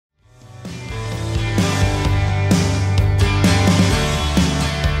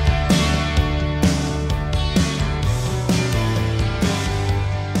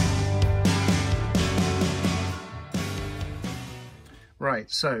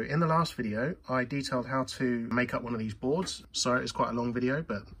So in the last video, I detailed how to make up one of these boards. Sorry, it's quite a long video,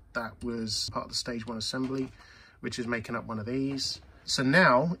 but that was part of the stage 1 assembly, which is making up one of these. So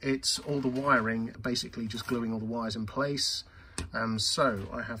now it's all the wiring, basically just gluing all the wires in place. So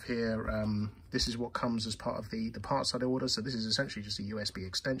I have here, this is what comes as part of the parts I'd order. So this is essentially just a USB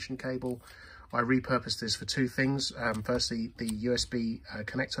extension cable. I repurposed this for two things. Firstly, the USB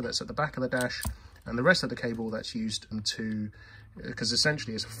connector that's at the back of the dash, and the rest of the cable that's used because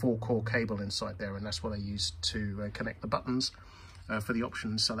essentially it's a 4-core cable inside there, and that's what I use to connect the buttons for the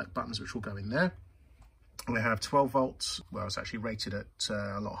options select buttons, which will go in there. And I have 12 volts. Well, it's actually rated at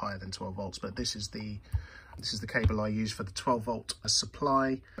a lot higher than 12 volts, but this is the cable I use for the 12 volt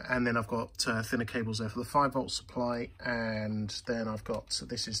supply. And then I've got thinner cables there for the 5 volt supply. And then I've got,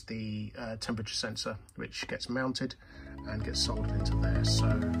 this is the temperature sensor, which gets mounted and gets soldered into there. So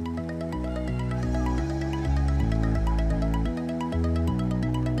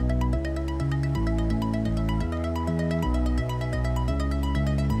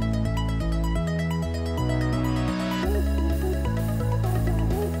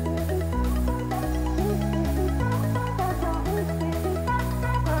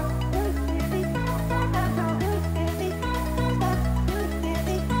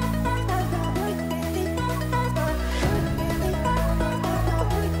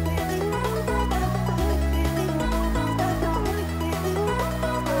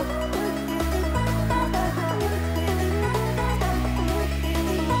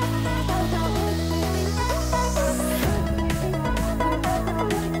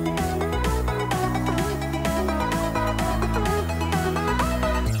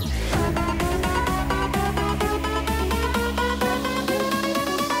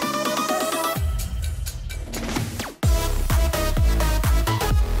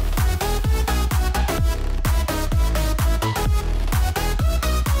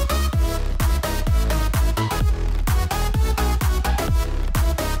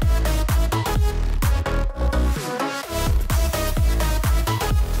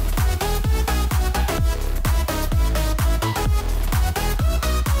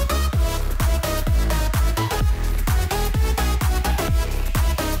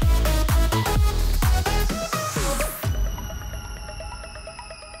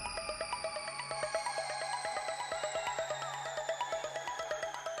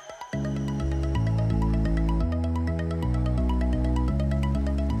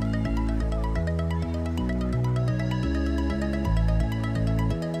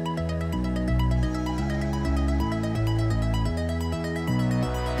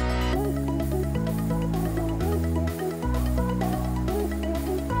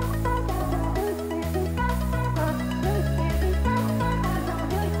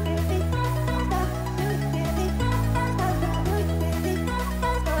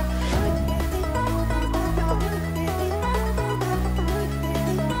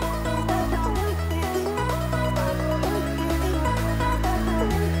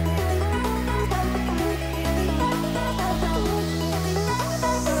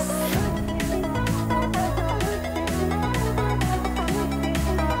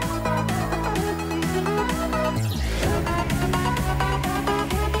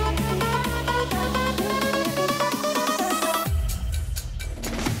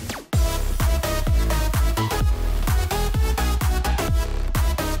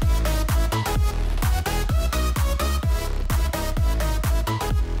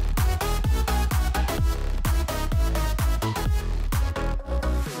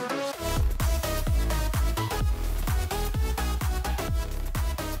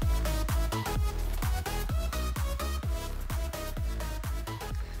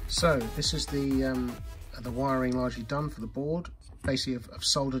So this is the wiring largely done for the board. Basically, I've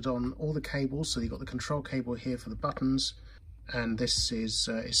soldered on all the cables. So you've got the control cable here for the buttons, and this is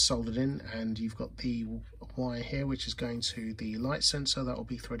soldered in. And you've got the wire here, which is going to the light sensor that will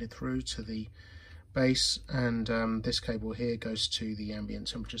be threaded through to the base. And this cable here goes to the ambient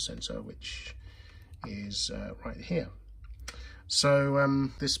temperature sensor, which is right here. So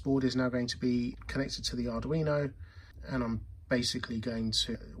this board is now going to be connected to the Arduino, and I'm basically going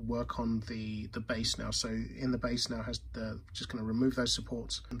to work on the base now. So in the base now has just going to remove those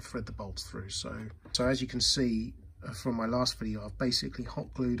supports and thread the bolts through. So as you can see from my last video, I've basically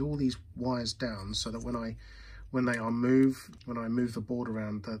hot glued all these wires down so that when I move the board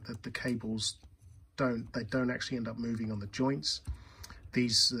around, the cables don't actually end up moving on the joints.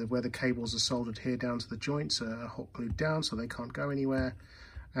 These where the cables are soldered here down to the joints are hot glued down so they can't go anywhere,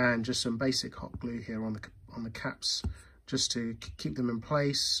 and just some basic hot glue here on the caps just to keep them in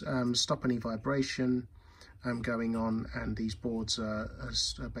place, stop any vibration, going on, and these boards are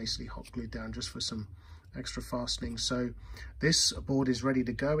basically hot glued down just for some extra fastening. So this board is ready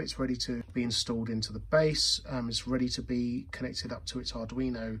to go. It's ready to be installed into the base. It's ready to be connected up to its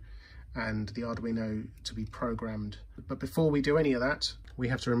Arduino and the Arduino to be programmed. But before we do any of that, we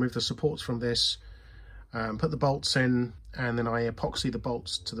have to remove the supports from this, put the bolts in, and then I epoxy the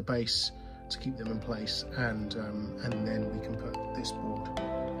bolts to the base to keep them in place, and then we can put this board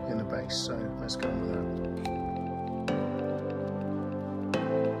in the base. So let's go on with that.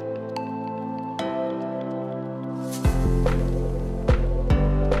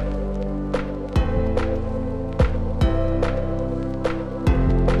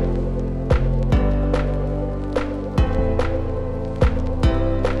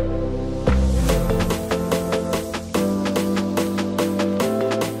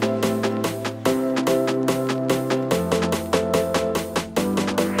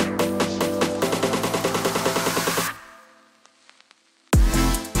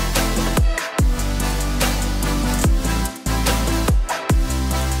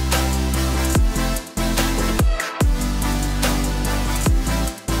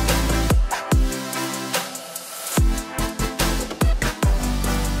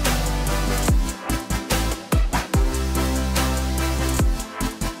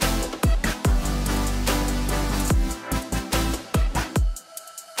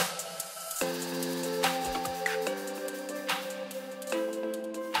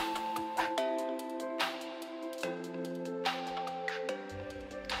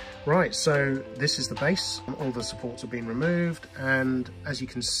 Right, so this is the base. All the supports have been removed, and as you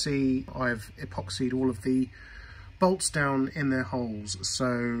can see, I've epoxied all of the bolts down in their holes.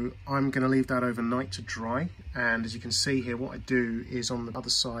 So I'm going to leave that overnight to dry, and as you can see here, what I do is on the other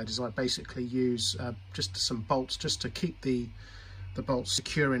side is I basically use just some bolts just to keep the bolts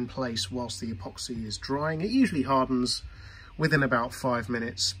secure in place whilst the epoxy is drying. It usually hardens within about 5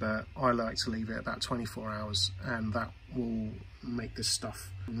 minutes, but I like to leave it about 24 hours, and that will make this stuff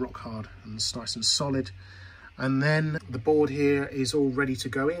rock hard and nice and solid. And then the board here is all ready to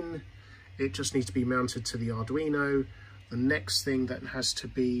go in. It just needs to be mounted to the Arduino. The next thing that has to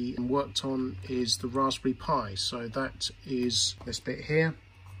be worked on is the Raspberry Pi. So that is this bit here.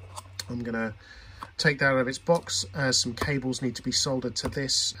 I'm gonna take that out of its box. Some cables need to be soldered to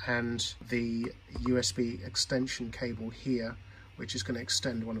this, and the USB extension cable here, which is going to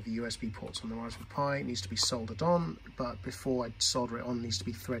extend one of the USB ports on the Raspberry Pi. It needs to be soldered on, but before I solder it on, it needs to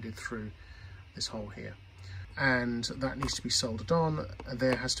be threaded through this hole here. And that needs to be soldered on.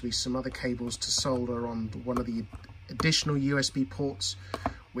 There has to be some other cables to solder on one of the additional USB ports,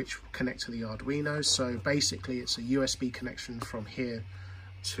 which connect to the Arduino. So basically it's a USB connection from here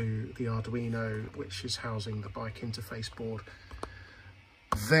to the Arduino, which is housing the bike interface board.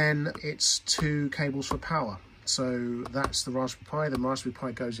 Then it's 2 cables for power. So that's the Raspberry Pi. The Raspberry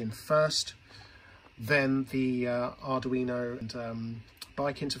Pi goes in first, then the Arduino and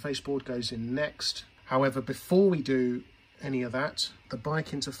bike interface board goes in next. However, before we do any of that, the bike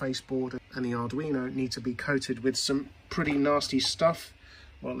interface board and the Arduino need to be coated with some pretty nasty stuff,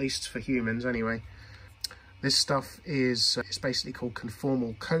 well, at least for humans anyway. This stuff is it's basically called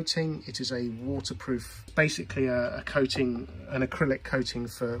conformal coating. It is a waterproof, basically a coating, an acrylic coating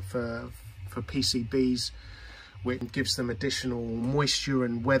for PCBs, which gives them additional moisture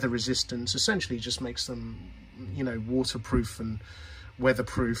and weather resistance. Essentially just makes them, you know, waterproof and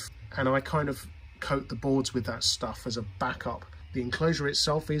weatherproof. And I kind of coat the boards with that stuff as a backup. The enclosure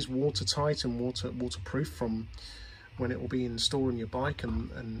itself is watertight and waterproof from when it will be installed on your bike,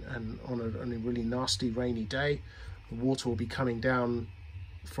 and on a really nasty rainy day, the water will be coming down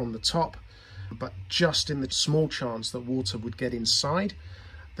from the top. But just in the small chance that water would get inside,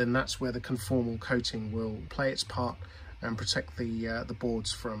 then that's where the conformal coating will play its part and protect the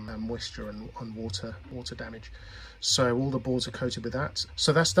boards from moisture and water damage. So all the boards are coated with that.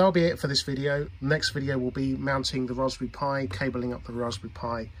 So that'll be it for this video. Next video will be mounting the Raspberry Pi, cabling up the Raspberry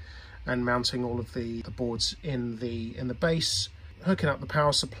Pi, and mounting all of the boards in the base, hooking up the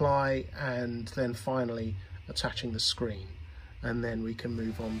power supply, and then finally attaching the screen. And then we can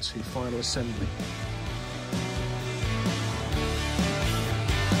move on to final assembly.